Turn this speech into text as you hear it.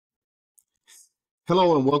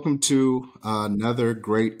Hello and welcome to another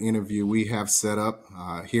great interview we have set up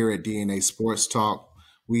here at DNA Sports Talk.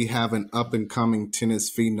 We have an up and coming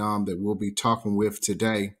tennis phenom that we'll be talking with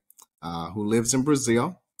today who lives in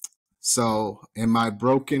Brazil. So, in my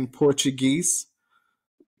broken Portuguese,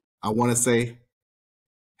 I want to say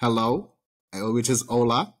hello, which is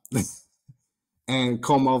hola, and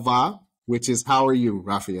como va, which is how are you,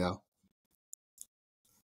 Rafael?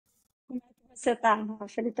 Como é que você tá,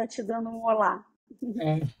 Rafa? Ele tá te dando um olá.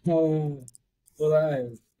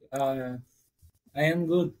 Olá, uh, I am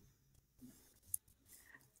good.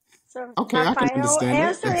 So, Okay, I can Rafael, understand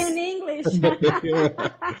answer in that. English.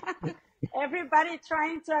 Everybody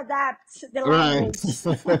trying to adapt the language.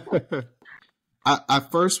 Right. I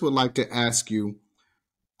first would like to ask you,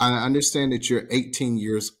 I understand that you're 18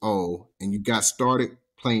 years old and you got started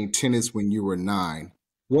playing tennis when you were 9.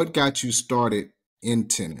 What got you started in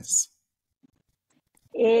tennis?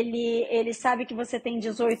 Ele sabe que você tem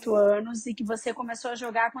 18 anos e que você começou a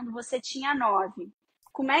jogar quando você tinha 9.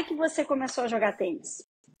 Como é que você começou a jogar tênis?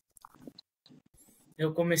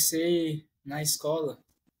 Eu comecei na escola,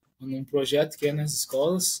 num projeto que é nas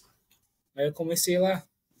escolas. Aí eu comecei lá,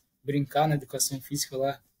 brincar na educação física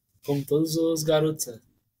lá, como todos os garotos, sabe,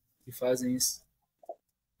 que fazem isso.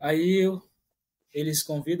 Aí eles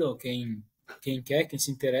convidam quem quer, quem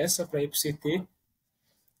se interessa, para ir pro CT.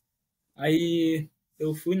 Aí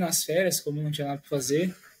eu fui nas férias, como não tinha nada para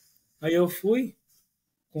fazer. Aí eu fui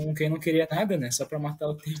com quem não queria nada, né? Só para matar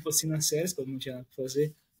o tempo assim nas férias, como não tinha nada para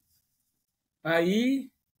fazer. Aí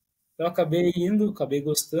eu acabei indo, acabei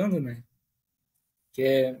gostando, né? Que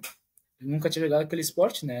é, eu nunca tinha jogado aquele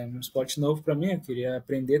esporte, né? Um esporte novo para mim, eu queria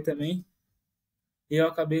aprender também. E eu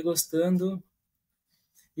acabei gostando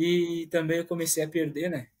e também eu comecei a perder,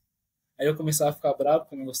 né? Aí eu começava a ficar bravo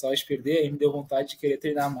porque eu não gostava de perder, aí me deu vontade de querer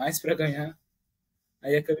treinar mais para ganhar.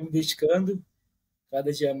 Aí acabei me dedicando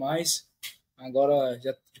cada dia mais. Agora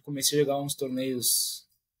já comecei a jogar uns torneios,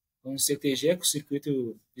 um CTG, com o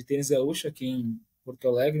Circuito de Tênis Gaúcho aqui em Porto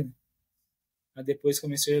Alegre. Aí depois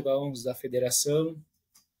comecei a jogar uns da federação.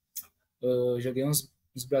 Joguei uns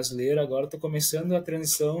brasileiros, agora estou começando a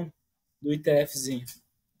transição do ITFzinho,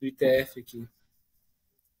 do ITF aqui.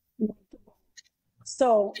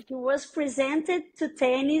 So, he was presented to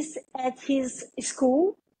tennis at his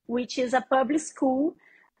school, which is a public school,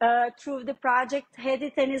 through the project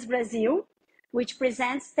Rede Tênis Brasil, which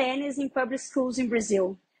presents tennis in public schools in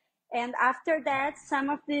Brazil. And after that, some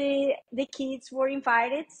of the kids were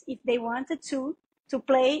invited, if they wanted to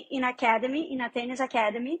play in academy, in a tennis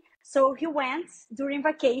academy. So he went during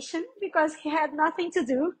vacation because he had nothing to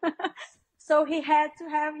do. So he had to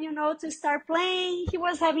have, to start playing. He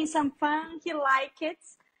was having some fun. He liked it.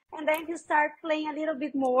 And then he started playing a little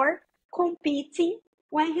bit more, competing.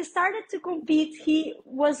 When he started to compete, he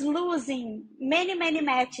was losing many, many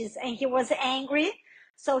matches and he was angry.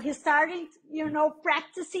 So he started,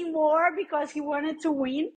 practicing more because he wanted to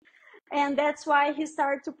win. And that's why he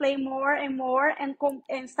started to play more and more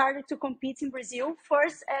and started to compete in Brazil.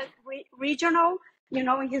 First at regional,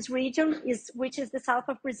 in his region, which is the south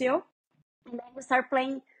of Brazil. And then he started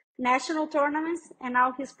playing national tournaments, and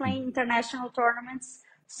now he's playing international tournaments.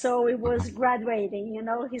 So it was graduating,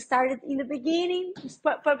 he started in the beginning,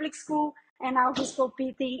 public school, and now he's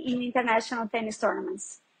competing in international tennis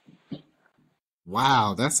tournaments.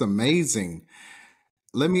 Wow, that's amazing.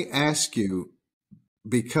 Let me ask you,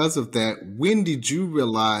 because of that, when did you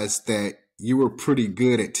realize that you were pretty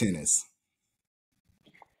good at tennis?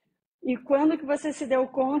 E quando que você se deu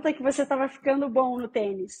conta que você estava ficando bom no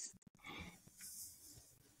tênis?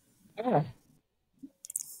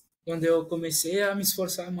 Quando eu comecei a me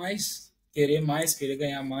esforçar mais, querer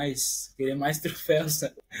ganhar mais, querer mais troféus,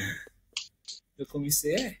 sabe? Eu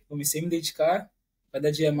comecei a me dedicar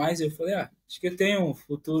cada dia mais. Eu falei, acho que eu tenho um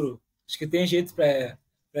futuro, acho que eu tenho jeito para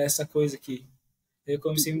essa coisa aqui. Aí eu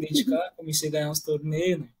comecei a me dedicar, comecei a ganhar uns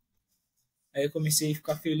torneios, né? Aí eu comecei a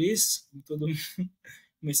ficar feliz, com todo mundo.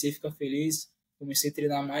 Comecei a ficar feliz, comecei a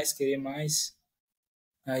treinar mais, querer mais.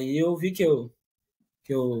 Aí eu vi que eu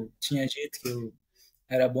tinha jeito, que eu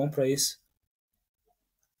era bom para isso.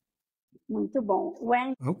 Muito bom.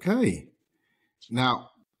 Okay.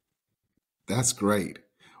 Now, that's great.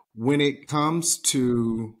 When it comes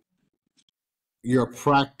to your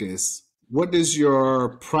practice, what does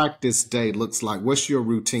your practice day looks like? What's your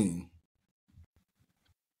routine?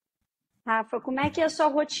 Rafa, como é que é a sua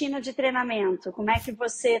rotina de treinamento? Como é que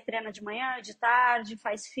você treina de manhã, de tarde,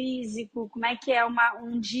 faz físico? Como é que é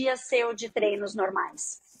um dia seu de treinos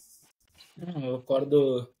normais? Eu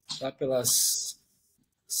acordo lá pelas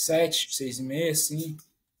 7, 6:30, assim.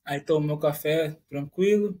 Aí tomo meu café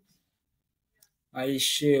tranquilo. Aí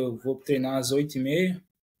eu vou treinar às 8h30,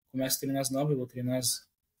 começo a treinar às 9h,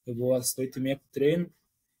 eu vou às 8h30 pro treino,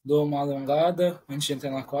 dou uma alongada antes de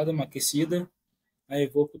entrar na quadra, uma aquecida, aí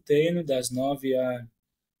vou pro treino das 9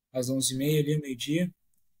 às 11h30, ali, meio-dia,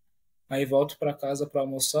 aí volto para casa para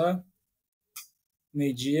almoçar,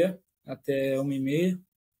 meio-dia até 1h30,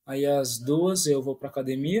 aí às 2 eu vou para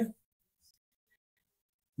academia,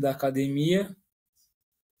 da academia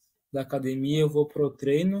eu vou pro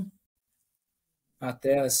treino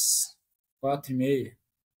até as 4h30.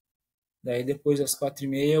 Daí depois das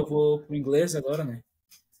 4h30 eu vou pro inglês agora, né?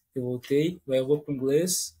 Eu voltei, daí eu vou pro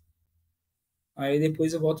inglês, aí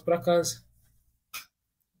depois eu volto para casa.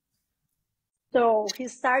 So he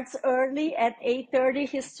starts early at 8:30.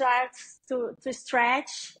 He starts to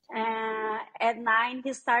stretch. At 9,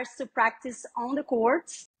 he starts to practice on the court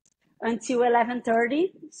until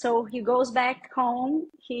 11:30. So he goes back home.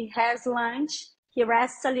 He has lunch. He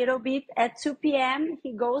rests a little bit. At 2 p.m.,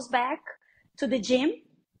 he goes back to the gym.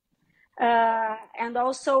 And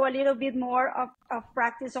also a little bit more of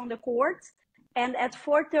practice on the court. And at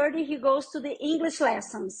 4:30, he goes to the English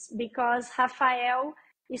lessons because Rafael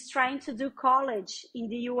is trying to do college in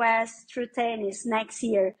the US through tennis next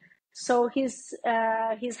year. So he's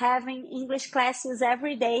having English classes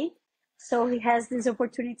every day. So he has this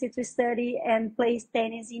opportunity to study and play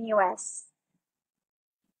tennis in US.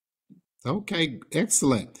 Okay,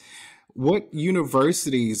 excellent. What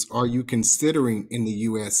universities are you considering in the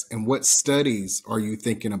US and what studies are you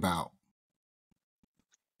thinking about?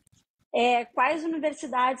 Quais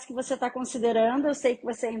universidades que você está considerando? Eu sei que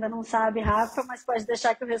você ainda não sabe, Rafa, mas pode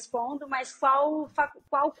deixar que eu respondo. Mas qual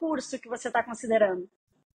curso que você está considerando?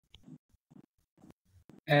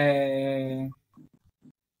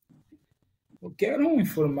 Qualquer um,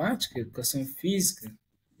 informática, educação física.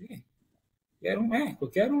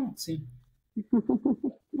 Qualquer um, sim.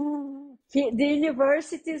 The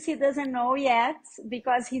universities he doesn't know yet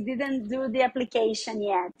because he didn't do the application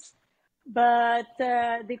yet. But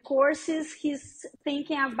the courses he's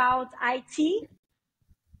thinking about IT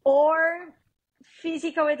or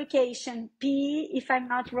physical education, PE, if I'm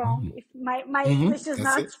not wrong. If my English is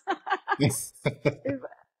not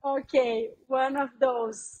okay, one of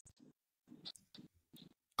those.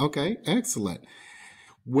 Okay, excellent.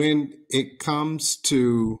 When it comes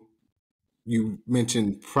to, you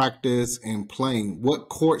mentioned practice and playing, what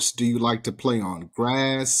courts do you like to play on?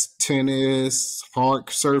 Grass, tennis, hard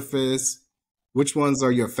surface? Which ones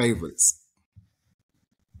are your favorites?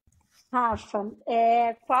 Rafa,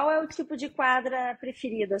 qual é o tipo de quadra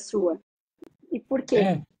preferida sua? E por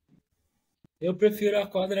quê? Eu prefiro a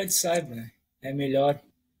quadra de saibro, né? É melhor,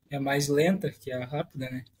 é mais lenta que a rápida,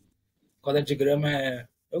 né? Quadra de grama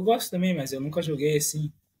eu gosto também, mas eu nunca joguei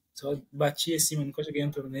assim. Só bati assim, mas nunca joguei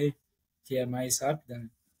um torneio que é mais rápida, né?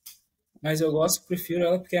 Mas eu prefiro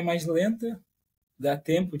ela porque é mais lenta, dá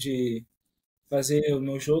tempo de fazer o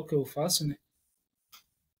meu jogo que eu faço, né?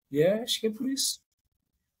 E acho que é por isso.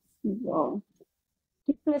 Bom,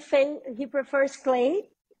 he prefers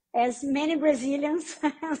clay, as many Brazilians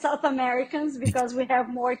and South Americans, because we have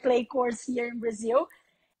more clay courts here in Brazil.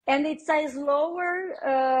 And it's a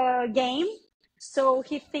slower game, so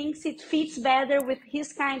he thinks it fits better with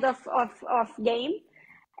his kind of game.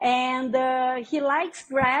 And he likes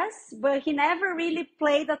grass, but he never really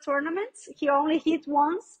played a tournament. He only hit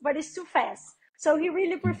once, but it's too fast. So he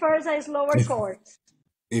really prefers a slower court.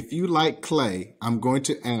 If you like clay, I'm going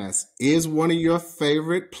to ask, is one of your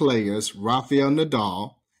favorite players Rafael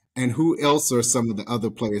Nadal? And who else are some of the other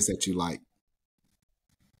players that you like?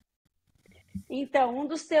 Então, um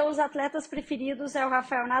dos teus atletas preferidos é o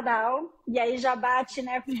Rafael Nadal. E aí já bate,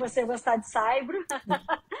 né, com você gostar de saibro.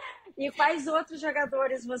 E quais outros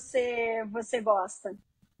jogadores você gosta?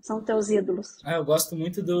 São teus ídolos? Eu gosto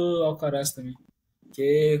muito do Alcaraz também.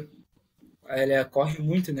 Porque ele corre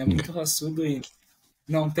muito, né? Muito raçudo e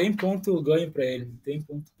não tem ponto ganho para ele. Não tem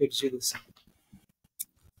ponto perdido, assim.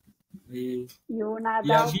 E o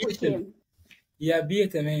Nadal, por quê? E a Bia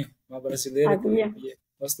também, uma brasileira. A Bia. Também.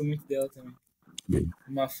 Gosto muito dela também.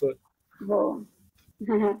 Uma fã. Bom.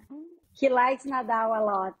 He likes Nadal a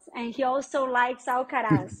lot, and he also likes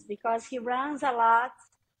Alcaraz because he runs a lot.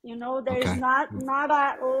 You know, there's not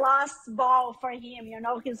a lost ball for him. You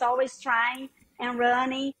know, he's always trying and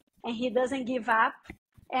running, and he doesn't give up.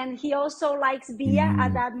 And he also likes Bia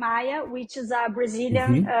Haddad Maia, which is a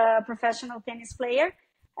Brazilian professional tennis player.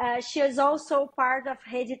 She is also part of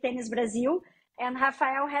Rede Tênis Brasil. And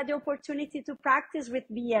Rafael had the opportunity to practice with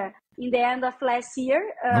Bia in the end of last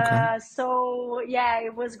year. So, yeah,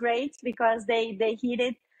 it was great because they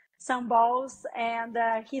hit some balls. And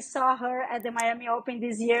he saw her at the Miami Open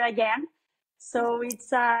this year again. So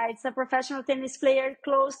it's a professional tennis player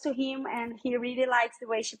close to him, and he really likes the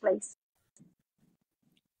way she plays.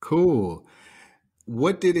 Cool.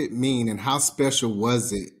 What did it mean and how special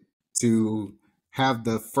was it to have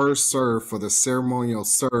the first serve for the ceremonial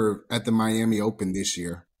serve at the Miami Open this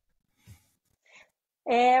year?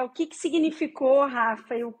 O que significou,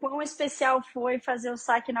 Rafa, e o quão especial foi fazer o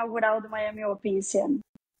saque inaugural do Miami Open esse ano?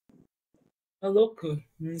 Tá louco,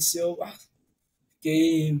 iniciou.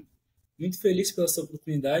 Fiquei muito feliz pela essa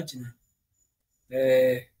oportunidade,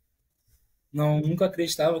 né? Nunca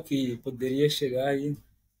acreditava que poderia chegar aí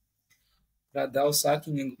para dar o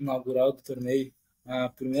saque inaugural do torneio. A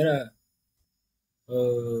primeira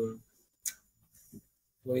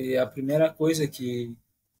foi a primeira coisa que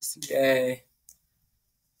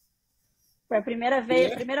Foi a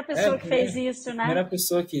primeira pessoa que fez isso, a né? primeira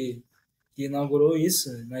pessoa que inaugurou isso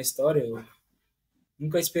na história. Eu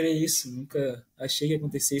nunca esperei isso, nunca achei que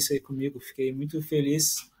acontecesse isso aí comigo. Fiquei muito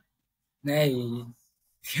feliz, né? E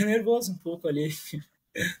fiquei nervoso um pouco ali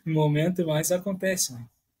no momento, mas acontece, né?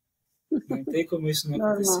 Não tem como isso não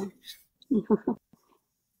acontecer.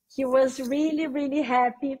 He was really, really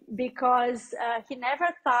happy because he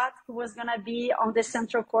never thought he was going to be on the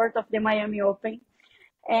central court of the Miami Open.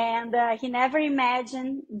 And he never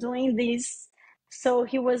imagined doing this. So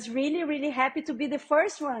he was really, really happy to be the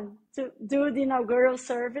first one to do the inaugural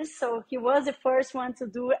service. So he was the first one to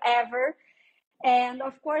do ever. And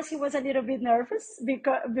of course, he was a little bit nervous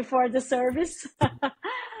before the service.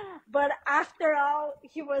 But after all,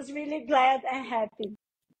 he was really glad and happy.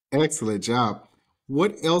 Excellent job.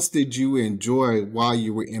 What else did you enjoy while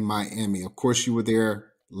you were in Miami? Of course, you were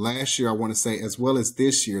there last year, I want to say, as well as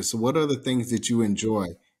this year. So what other things did you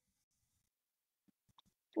enjoy?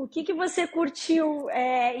 O que você curtiu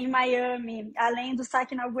em Miami, além do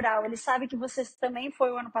saque inaugural? Ele sabe que você também foi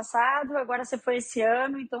o ano passado, agora você foi esse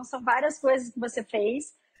ano, então são várias coisas que você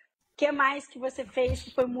fez. O que mais que você fez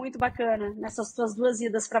que foi muito bacana nessas suas 2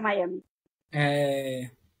 idas para Miami?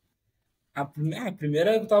 A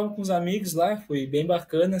primeira eu estava com os amigos lá, foi bem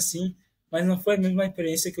bacana, assim, mas não foi a mesma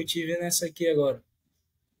experiência que eu tive nessa aqui agora.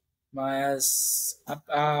 Mas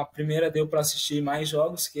a primeira deu para assistir mais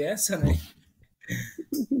jogos que essa, né?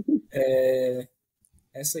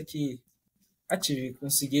 Essa aqui,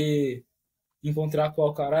 consegui encontrar com o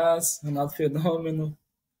Alcaraz, Ronaldo Fenômeno,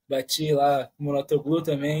 bati lá com o Moratoglu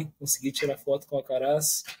também, consegui tirar foto com o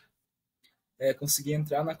Alcaraz, consegui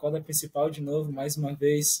entrar na quadra principal de novo, mais uma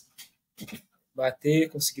vez, bater,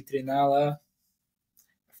 consegui treinar lá.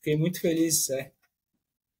 Fiquei muito feliz,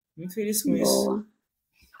 muito feliz com isso.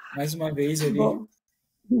 Mais uma vez ali,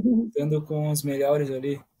 estando com os melhores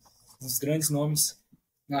ali, os grandes nomes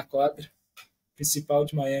na quadra principal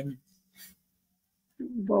de Miami.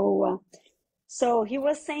 Boa. So he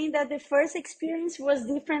was saying that the first experience was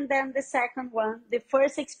different than the second one. The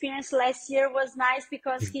first experience last year was nice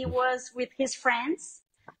because he was with his friends,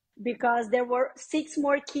 because there were 6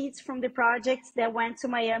 more kids from the project that went to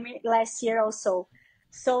Miami last year also.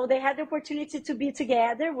 So they had the opportunity to be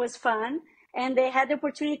together, was fun, and they had the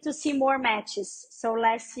opportunity to see more matches. So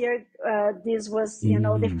last year, this was,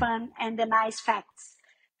 the fun and the nice facts.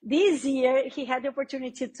 This year, he had the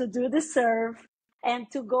opportunity to do the serve and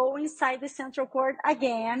to go inside the central court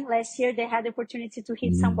again. Last year, they had the opportunity to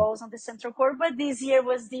hit some balls on the central court, but this year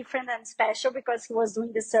was different and special because he was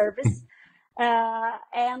doing the service.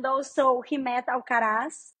 And also, he met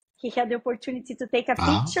Alcaraz. He had the opportunity to take a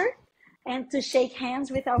picture and to shake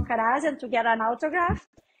hands with Alcaraz and to get an autograph.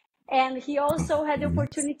 And he also had the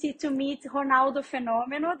opportunity to meet Ronaldo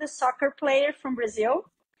Fenômeno, the soccer player from Brazil.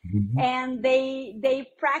 And they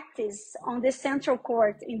practiced on the central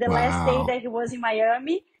court in the last day that he was in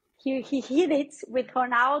Miami. He hit it with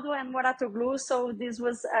Ronaldo and Moratoglu, so this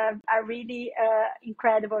was a really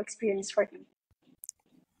incredible experience for him.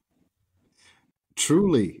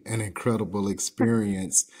 Truly an incredible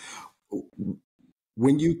experience.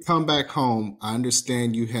 When you come back home, I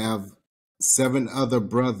understand you have 7 other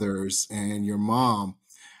brothers and your mom.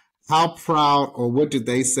 How proud, or what did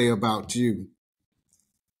they say about you?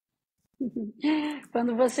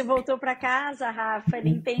 Quando você voltou para casa, Rafa, ele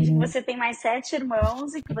entende que você tem mais 7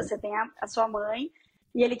 irmãos e que você tem a sua mãe.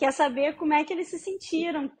 E ele quer saber como é que eles se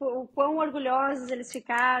sentiram, o quão orgulhosos eles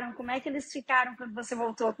ficaram, como é que eles ficaram quando você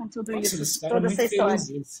voltou com tudo isso, toda essa história.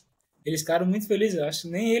 Felizes. Eles ficaram muito felizes, eu acho.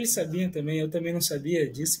 Nem eles sabiam também, eu também não sabia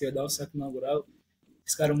disso, que ia dar o saque inaugural.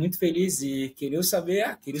 Eles ficaram muito felizes e queriam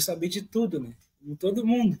saber de tudo, né? De todo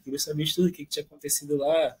mundo, queriam saber de tudo, o que tinha acontecido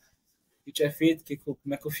lá, o que tinha feito,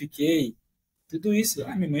 como é que eu fiquei, tudo isso.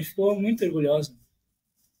 Minha mãe ficou muito orgulhosa.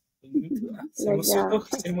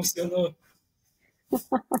 Se emocionou.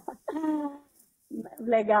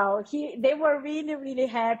 Legal. They were really, really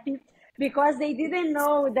happy because they didn't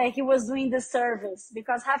know that he was doing the service,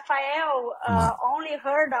 because Rafael Wow. only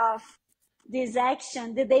heard of this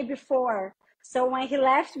action the day before. So when he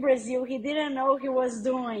left Brazil, he didn't know he was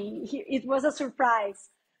doing. It was a surprise.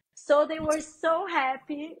 So they were so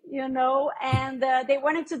happy, and they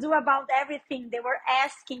wanted to do about everything. They were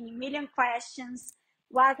asking a million questions.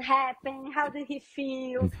 What happened? How did he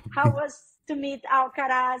feel? How was to meet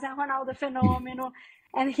Alcaraz and Ronaldo Fenômeno?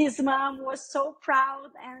 And his mom was so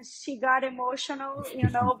proud, and she got emotional,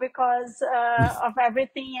 because of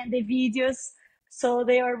everything and the videos. So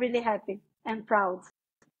they were really happy and proud.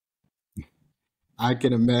 I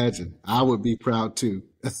can imagine. I would be proud too.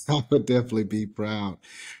 I would definitely be proud.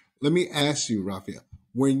 Let me ask you, Rafael,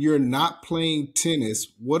 when you're not playing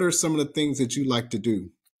tennis, what are some of the things that you like to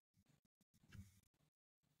do?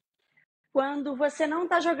 Quando você não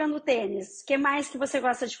está jogando tênis, o que mais que você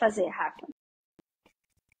gosta de fazer, Rafa?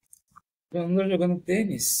 Quando eu tô jogando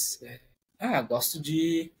tênis, gosto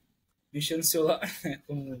de mexer no celular, né?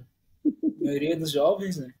 Como a maioria dos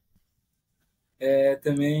jovens, né?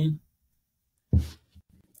 Também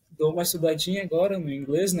dou uma estudadinha agora no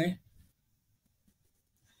inglês, né?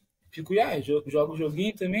 Jogo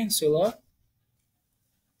joguinho também no celular.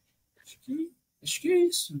 Acho que é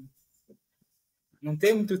isso. Não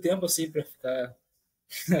tem muito tempo assim para ficar.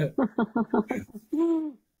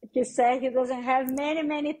 Que said he doesn't have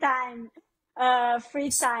many time, free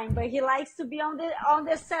time, but he likes to be on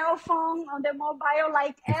the cell phone, on the mobile,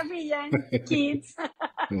 like every young kid.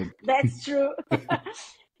 That's true.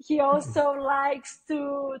 He also likes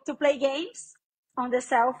to play games on the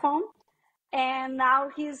cell phone. And now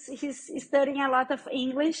he's studying a lot of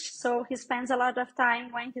English, so he spends a lot of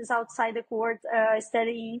time when he's outside the court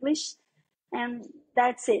studying English, and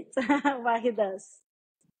that's it, what he does.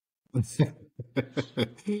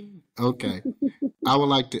 Okay. I would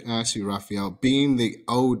like to ask you, Rafael, being the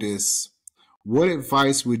oldest, what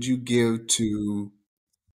advice would you give to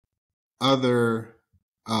other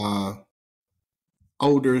uh,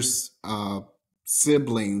 older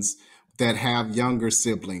siblings that have younger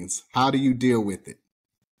siblings? How do you deal with it?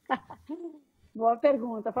 Boa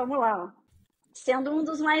pergunta, vamos lá. Sendo um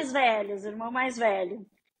dos mais velhos, irmão mais velho,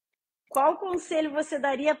 qual conselho você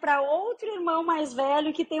daria para outro irmão mais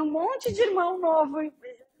velho que tem um monte de irmão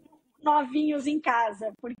novinhos em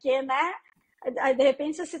casa? Porque, né, de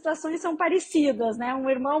repente as situações são parecidas, né? Um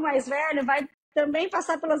irmão mais velho vai também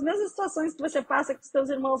passar pelas mesmas situações que você passa com os seus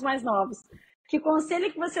irmãos mais novos. Que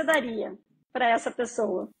conselho que você daria para essa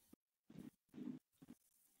pessoa?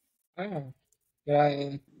 Para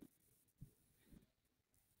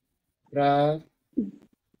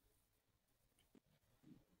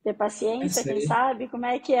Ter paciência, quem sabe? Como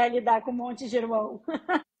é que é lidar com um monte de irmão?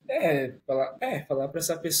 falar para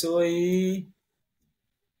essa pessoa aí,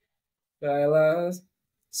 para ela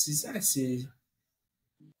se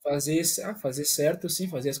fazer certo, sim,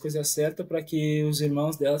 fazer as coisas certas para que os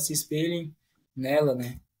irmãos dela se espelhem nela,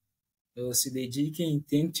 né? Ela se dediquem,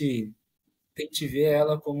 tente ver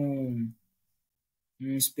ela como um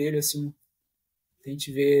espelho, assim,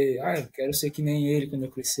 tente ver, eu quero ser que nem ele quando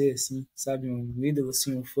eu crescer, assim, sabe, um ídolo,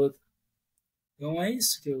 assim, um fã. Então é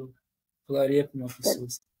isso que eu falaria para uma pessoa.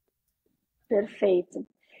 Perfeito.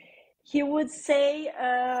 He would say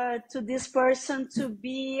to this person to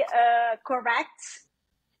be correct,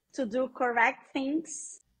 to do correct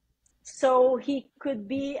things, so he could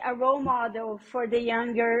be a role model for the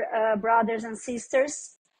younger brothers and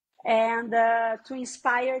sisters, and to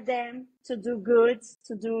inspire them to do good,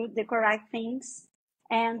 to do the correct things,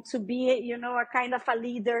 and to be, a kind of a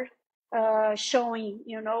leader, showing,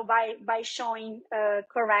 by showing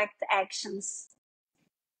correct actions.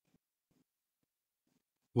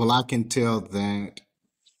 Well, I can tell that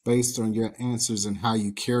based on your answers and how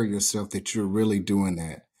you carry yourself that you're really doing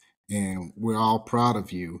that. And we're all proud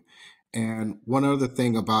of you. And one other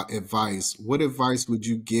thing about advice, what advice would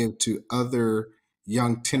you give to other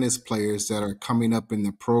young tennis players that are coming up in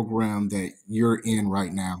the program that you're in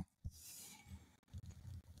right now?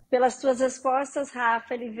 Pelas suas respostas,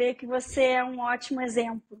 Rafa, ele vê que você é um ótimo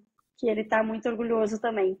exemplo, que ele está muito orgulhoso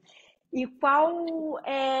também. E qual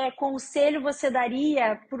conselho você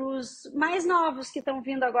daria para os mais novos que estão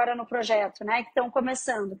vindo agora no projeto, né? Que estão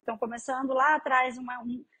começando lá atrás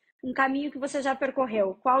um caminho que você já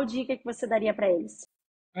percorreu? Qual dica que você daria para eles?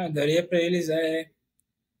 Daria para eles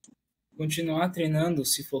continuar treinando,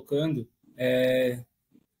 se focando,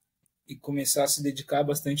 e começar a se dedicar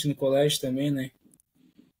bastante no colégio também, né?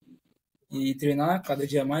 E treinar cada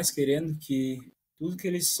dia mais, querendo que tudo que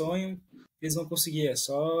eles sonham, eles vão conseguir. É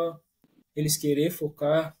só eles querer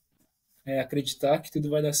focar, acreditar que tudo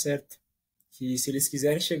vai dar certo. que se eles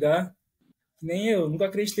quiserem chegar, que nem eu, nunca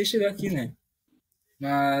acreditei chegar aqui, né?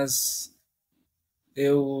 Mas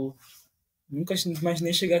eu nunca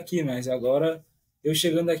imaginei chegar aqui, mas agora eu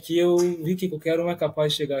chegando aqui, eu vi que qualquer um é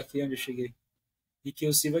capaz de chegar aqui onde eu cheguei. E que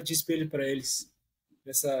eu sirva de espelho para eles,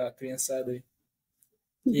 essa criançada aí.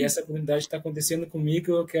 E essa comunidade está acontecendo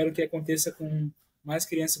comigo, eu quero que aconteça com mais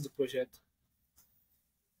crianças do projeto.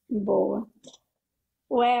 Boa.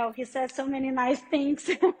 Well, he said so many nice things.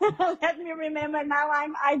 Let me remember now.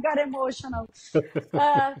 I got emotional.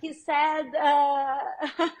 He said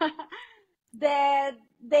that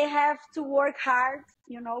they have to work hard,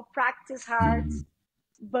 practice hard,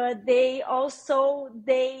 but they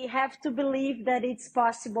have to believe that it's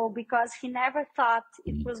possible, because he never thought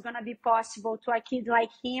it was going to be possible to a kid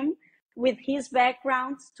like him with his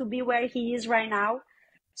background to be where he is right now.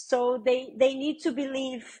 So they need to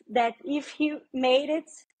believe that if he made it,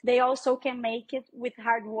 they also can make it with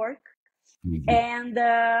hard work. And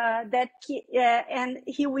and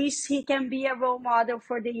he wishes he can be a role model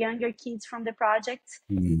for the younger kids from the project,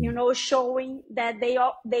 showing that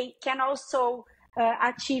they can also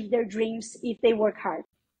achieve their dreams if they work hard.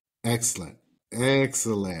 Excellent.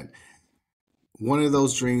 One of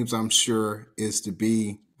those dreams, I'm sure, is to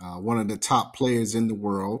be one of the top players in the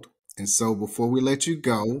world. And so before we let you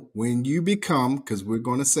go, when you become, because we're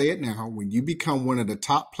going to say it now, when you become one of the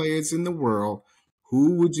top players in the world,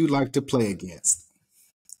 who would you like to play against?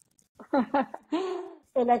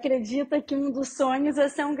 Ele acredita que um dos sonhos é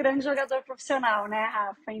ser um grande jogador profissional, né,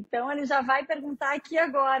 Rafa? Então ele já vai perguntar aqui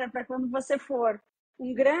agora, para quando você for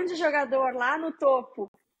um grande jogador lá no topo,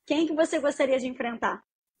 quem que você gostaria de enfrentar?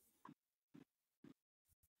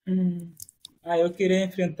 Eu queria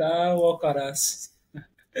enfrentar o Alcaraz.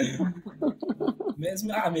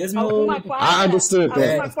 mesmo. Alguma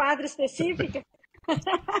quadra específica?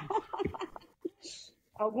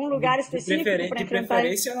 Algum lugar específico para enfrentar? De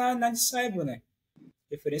preferência na de Saibro, né?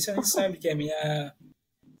 Preferência na de Saibro, que é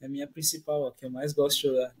a minha principal, a que eu mais gosto de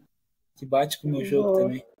jogar. Que bate com o meu jogo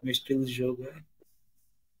também, meu estilo de jogo.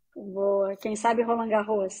 Boa. Quem sabe Roland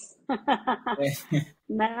Garros.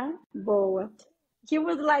 Né? Boa. He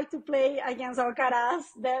would like to play against Alcaraz.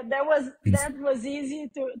 That was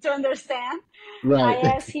easy to understand. Right. I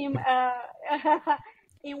asked him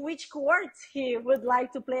in which court he would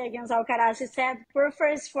like to play against Alcaraz. He said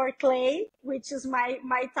prefers for clay, which is my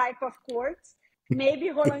type of court.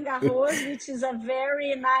 Maybe Roland Garros, which is a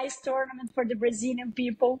very nice tournament for the Brazilian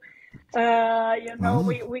people.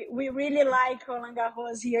 We really like Roland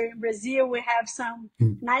Garros here in Brazil. We have some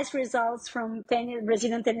nice results from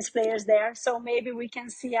Brazilian tennis players there. So maybe we can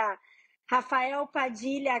see a Rafael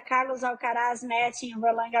Padilha, Carlos Alcaraz match in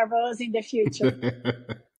Roland Garros in the future.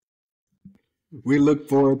 We look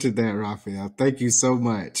forward to that, Rafael. Thank you so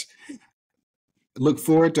much. Look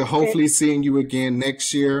forward to hopefully seeing you again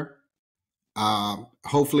next year,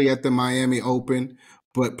 hopefully at the Miami Open.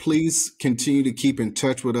 But please continue to keep in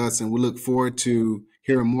touch with us, and we look forward to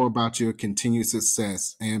hearing more about your continued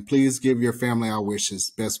success. And please give your family our wishes,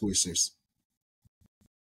 best wishes.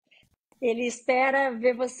 Ele espera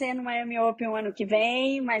ver você no Miami Open o ano que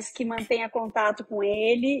vem, mas que mantenha contato com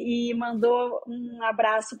ele, e mandou um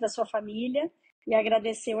abraço para sua família e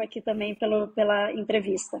agradeceu aqui também pela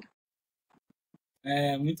entrevista.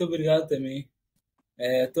 Muito obrigado também.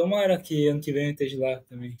 Tomara que ano que vem eu esteja lá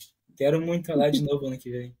também. Quero muito falar de novo ano que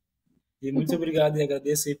vem. E muito obrigado e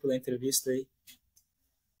agradeço aí pela entrevista aí.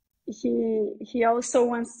 He also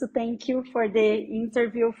wants to thank you for the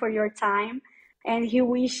interview, for your time, and he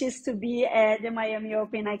wishes to be at the Miami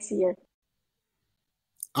Open next year.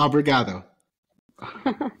 Obrigado.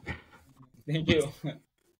 Thank you.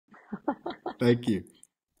 Thank you.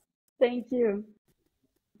 Thank you.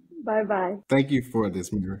 Bye-bye. Thank you for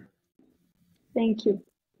this, Mira. Thank you.